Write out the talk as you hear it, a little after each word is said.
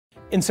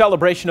In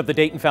celebration of the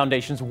Dayton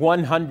Foundation's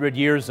 100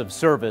 years of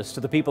service to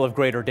the people of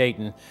Greater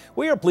Dayton,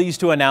 we are pleased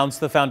to announce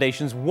the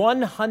Foundation's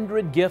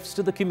 100 gifts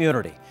to the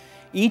community.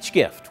 Each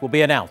gift will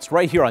be announced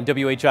right here on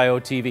WHIO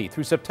TV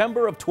through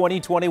September of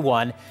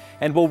 2021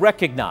 and will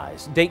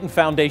recognize Dayton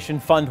Foundation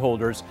fund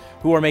holders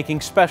who are making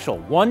special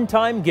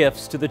one-time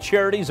gifts to the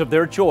charities of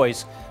their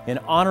choice in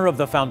honor of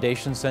the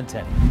Foundation's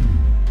centennial.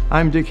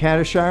 I'm Dick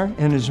Hattershire,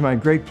 and it is my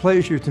great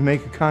pleasure to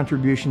make a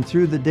contribution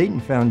through the Dayton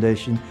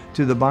Foundation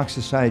to the Bach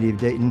Society of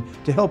Dayton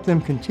to help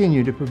them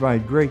continue to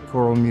provide great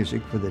choral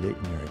music for the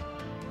Dayton area.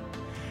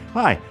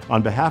 Hi,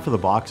 on behalf of the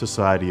Bach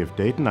Society of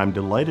Dayton, I'm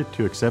delighted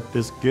to accept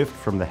this gift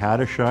from the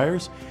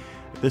Hattershires.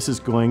 This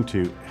is going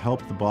to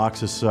help the Bach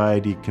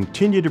Society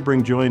continue to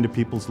bring joy into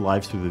people's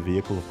lives through the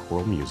vehicle of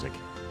choral music.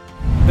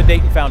 The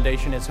Dayton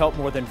Foundation has helped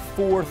more than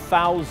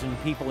 4,000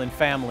 people and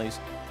families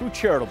through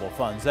charitable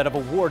funds that have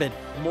awarded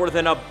more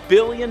than $1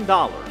 billion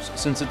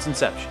since its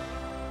inception.